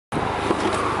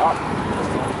す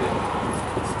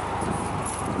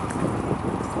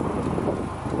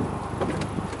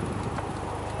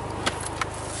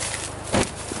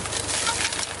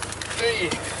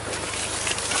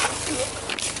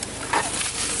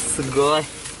ごい。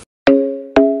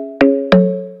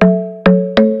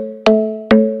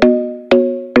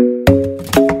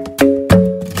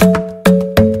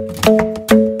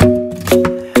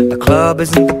The club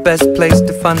isn't the best place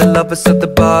to find the lovers, so the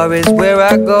bar is where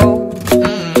I go.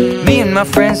 Me and my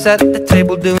friends at the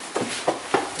table doing.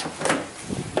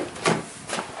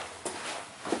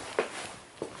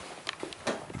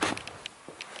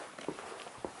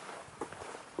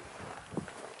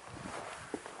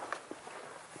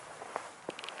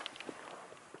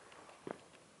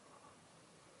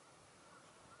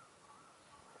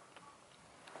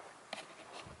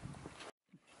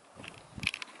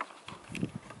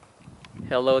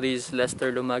 Hello, this is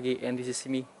Lester Lumagi and this is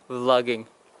me vlogging.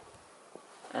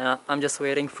 I'm just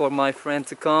waiting for my friend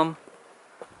to come.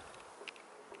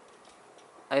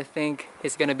 I think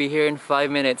he's gonna be here in 5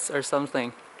 minutes or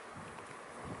something.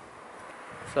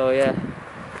 So yeah.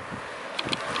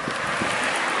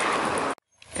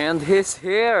 And he's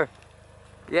here!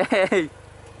 Yay!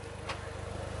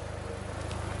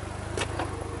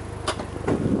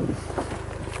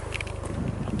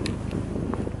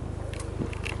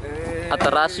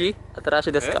 Atarashi?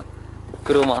 Atarashi desu ka?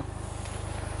 Kuruma.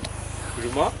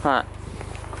 車？はい。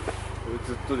これ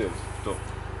ずっとだよ、ずっと。い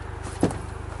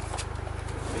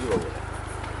いわ、こ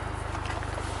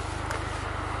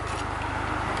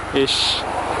れ。よし。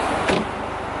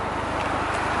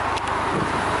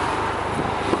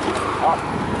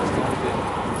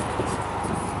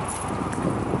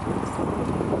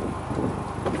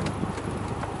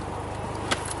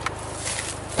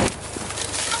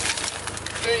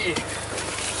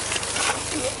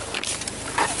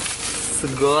す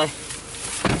ごい。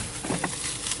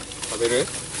食べる？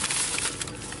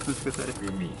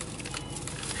グミ。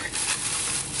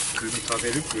グミ食べ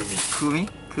る？グミ。グミ？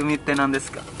グミって何で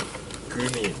すか？グミ。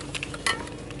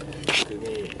グ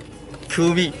ミ。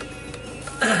グミ。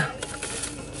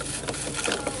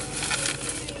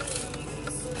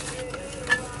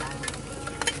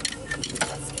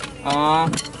あ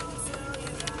ー。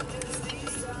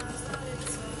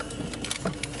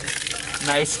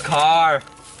Nice car.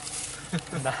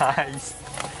 Nice.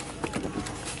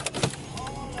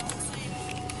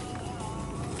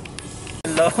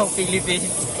 Hello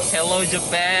Philippines. Hello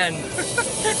Japan.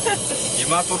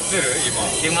 今撮ってる？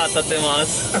今撮ってま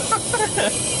す。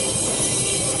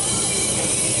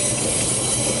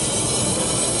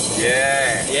イ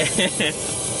エーイ。イエーイ。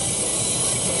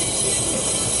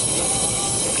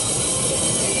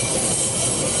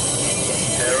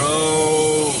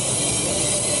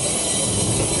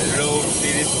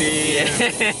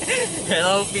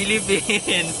Hello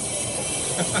Philippines.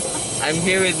 I'm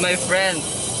here with my friend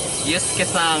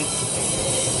Yusuke-san.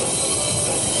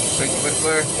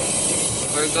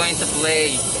 We're going to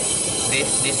play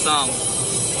this song.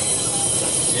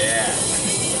 Yeah.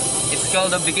 It's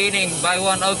called The Beginning by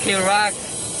One OK Rock.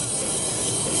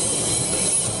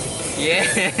 Yeah.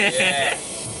 Yeah.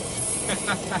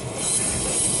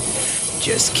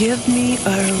 Just give me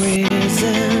a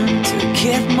reason to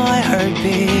keep my heart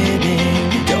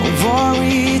beating. Don't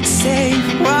worry, it's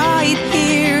safe right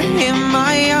here in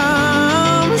my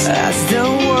arms. As the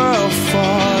world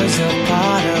falls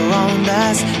apart around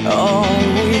us, all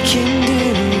we can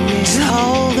do is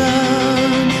hold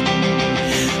on,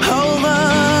 hold on.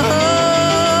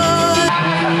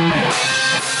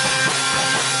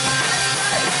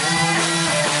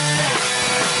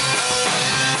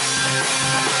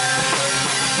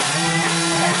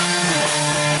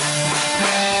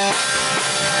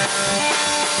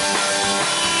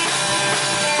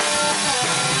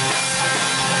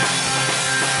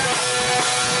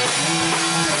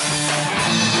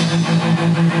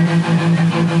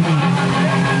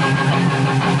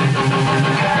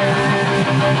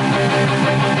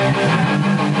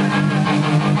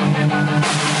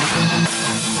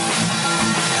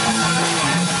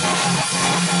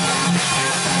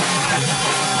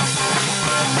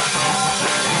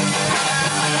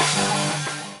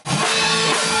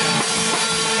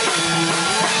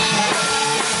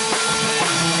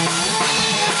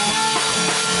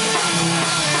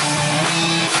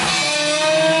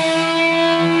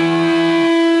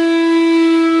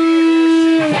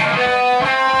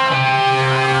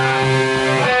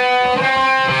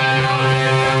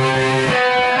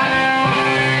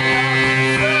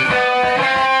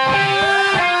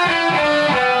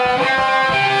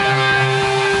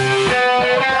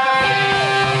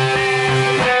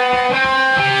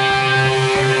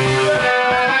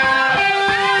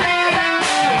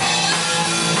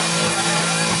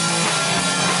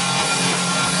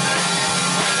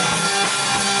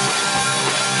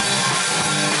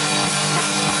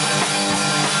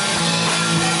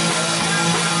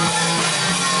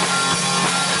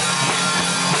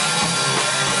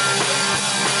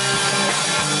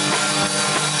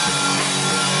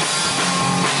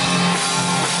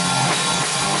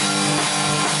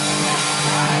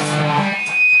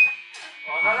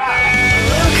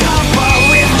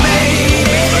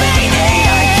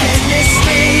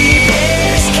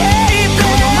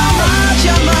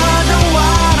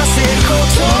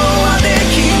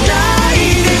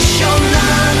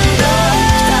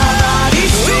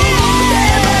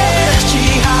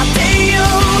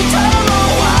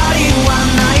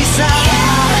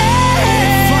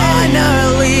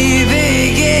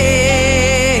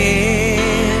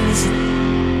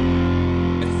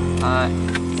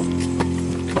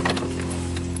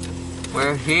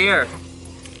 We're here.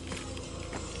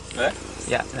 Eh?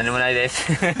 Yeah, ano muna guys.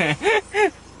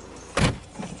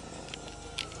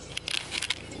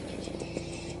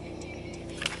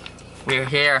 We're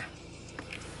here.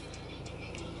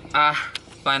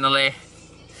 Finally.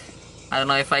 I don't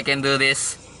know if I can do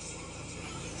this.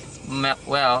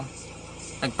 Well,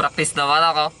 nag-practice naman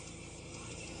ako.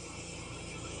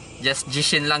 Just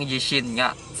Jishin lang, Jishin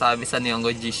nga. Sabi sa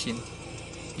Nihongo, Jishin.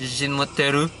 Jishin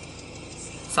Moteru.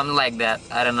 Something like that.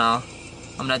 I don't know.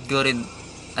 I'm not good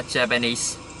at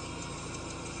Japanese.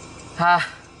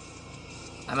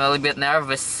 I'm a little bit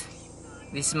nervous.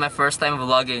 This is my first time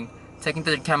vlogging. Taking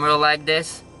to the camera like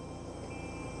this.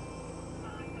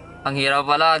 Ang hirap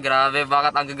pala, grabe,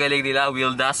 bakit ang gagaling nila?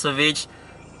 Will Dasovich.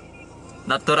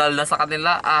 Natural na sa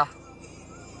kanila.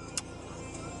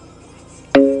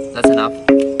 That's enough.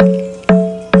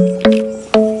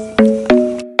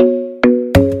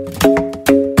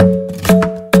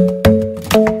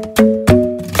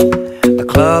 The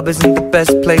club isn't the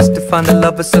best place to find the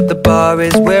lovers, so the bar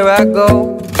is where I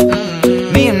go.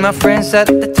 Me and my friends at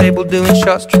the table doing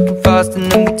shots, tripping fast, and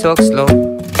then we talk slow.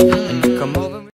 And you come over.